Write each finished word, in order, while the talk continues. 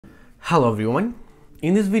Hello everyone.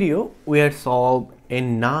 In this video, we have solved a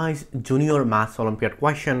nice junior maths Olympiad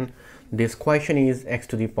question. This question is x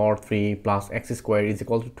to the power 3 plus x squared is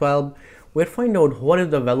equal to 12. We'll find out what is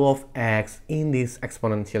the value of x in this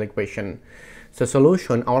exponential equation. So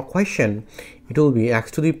solution, our question, it will be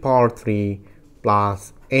x to the power 3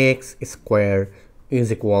 plus x squared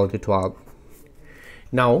is equal to 12.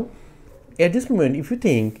 Now, at this moment, if you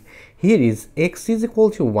think here is x is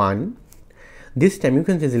equal to 1, this time you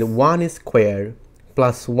can say 1 is square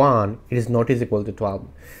plus 1, it is not is equal to 12.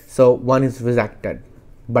 So 1 is rejected.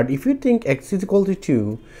 But if you think x is equal to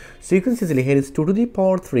 2, so you can say here is 2 to the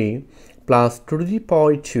power 3 plus 2 to the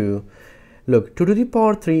power 2. Look, 2 to the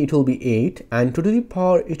power 3 it will be 8 and 2 to the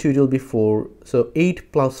power 2 it will be 4. So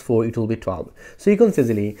 8 plus 4 it will be 12. So you can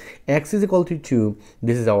say x is equal to 2.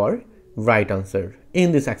 This is our right answer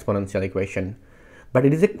in this exponential equation. But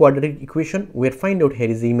it is a quadratic equation. We'll find out here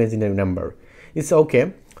is the imaginary number. It's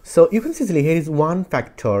okay. So you can see here is one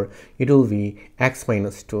factor, it will be x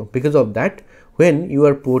minus 2. Because of that, when you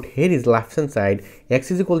are put here is left hand side,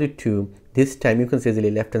 x is equal to 2, this time you can see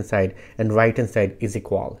left hand side and right hand side is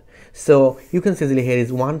equal. So you can see here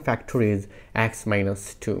is one factor is x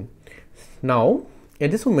minus 2. Now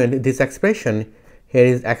at this moment, this expression here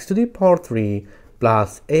is x to the power 3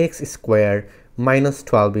 plus x squared minus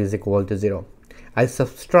 12 is equal to 0. I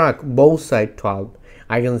subtract both sides 12.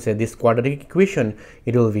 I can say this quadratic equation,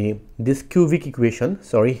 it will be this cubic equation.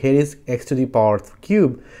 Sorry, here is x to the power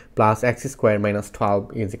cube plus x squared minus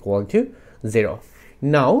 12 is equal to 0.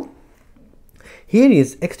 Now, here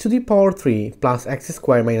is x to the power 3 plus x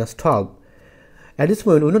squared minus 12. At this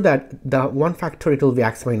moment, we know that the one factor it will be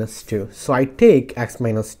x minus 2. So I take x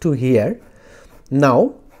minus 2 here.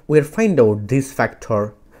 Now, we'll find out this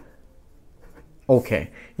factor. Okay,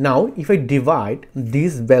 now if I divide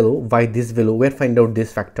this value by this value, we'll find out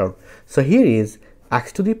this factor. So here is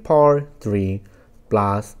x to the power 3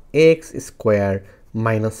 plus x squared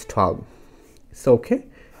minus 12. So okay,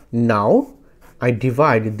 now I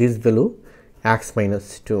divide this value x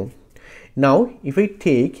minus 2. Now if I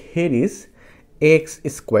take here is x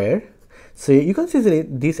squared, so you can see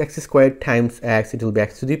this x squared times x, it will be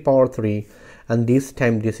x to the power 3, and this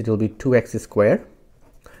time this it will be 2x squared.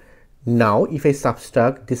 Now if I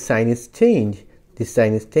subtract, this sign is changed,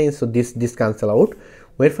 so this cancel out.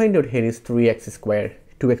 We'll find out here is 3x squared,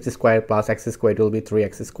 2x squared plus x squared will be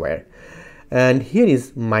 3x squared, and here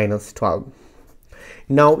is minus 12.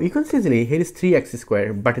 Now you can see here is 3x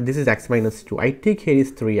squared, but this is x minus 2. I take here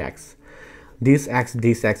is 3x, this x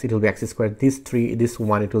it will be x squared, this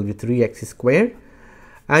 1 it will be 3x squared,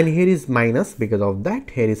 and here is minus. Because of that,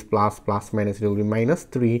 here is plus minus, it will be minus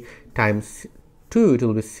 3 times 2, it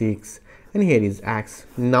will be 6, and here is x.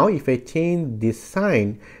 Now if I change this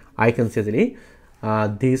sign, I can say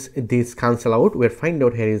this cancel out. We'll find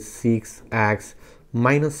out here is 6x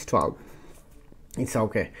minus 12. It's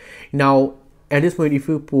okay. Now at this point, if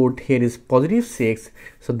you put here is positive 6,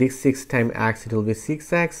 so this 6 times x it will be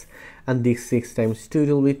 6x, and this 6 times 2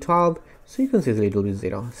 it will be 12. So you can say it will be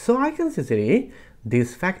 0. So I can say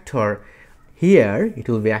this factor here it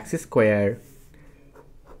will be x squared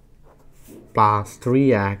plus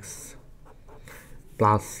 3x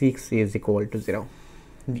plus 6 is equal to 0.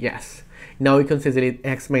 Yes, now you can say that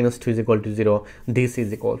x minus 2 is equal to 0, this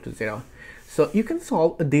is equal to 0. So you can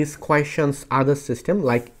solve these questions other system,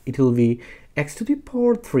 like it will be x to the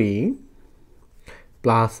power 3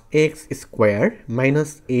 plus x squared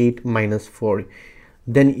minus 8 minus 4.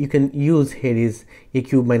 Then you can use here is a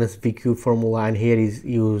cube minus b cube formula, and here is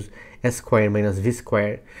use s squared minus v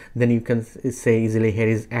squared. Then you can say easily here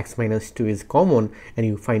is x minus 2 is common, and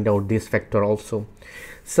you find out this factor also.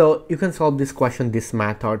 So you can solve this question this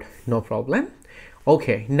method, no problem.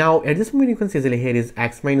 Okay, now at this moment you can say easily here is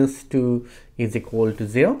x minus 2 is equal to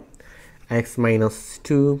 0, x minus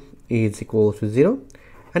 2 is equal to 0,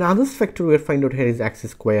 and other factor we'll find out here is x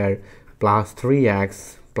squared plus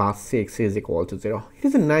 3x plus 6 is equal to 0. It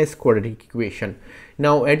is a nice quadratic equation.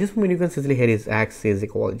 Now at this moment you can see here is x is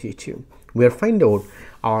equal to 2. We'll find out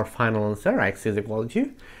our final answer, x is equal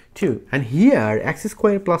to 2. And here x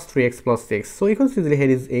squared plus 3x plus 6. So you can see here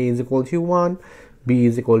is a is equal to 1, b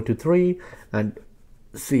is equal to 3, and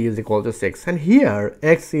c is equal to 6. And here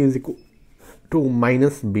x is equal to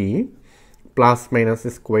minus b plus minus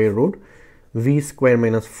square root v square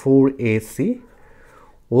minus 4ac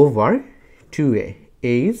over 2a.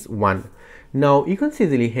 A is 1. Now you can see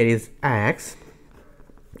here is x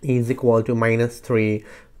is equal to minus 3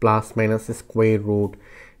 plus minus square root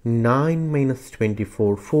 9 minus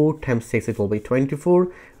 24. 4 times 6 it will be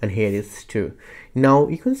 24, and here is 2. Now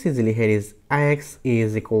you can see here is x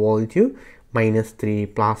is equal to minus 3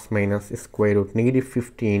 plus minus square root negative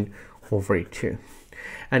 15 over 2.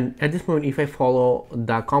 And at this moment, if I follow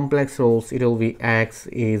the complex rules, it will be x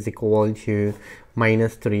is equal to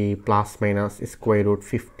minus 3 plus minus square root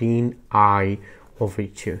 15I over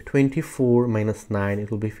 2. 24 minus 9,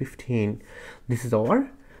 it will be 15. This is our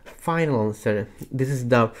final answer. This is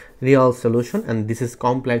the real solution and this is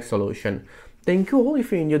complex solution. Thank you all.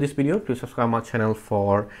 If you enjoyed this video, please subscribe my channel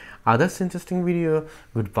for other interesting video.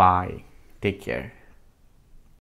 Goodbye. Take care.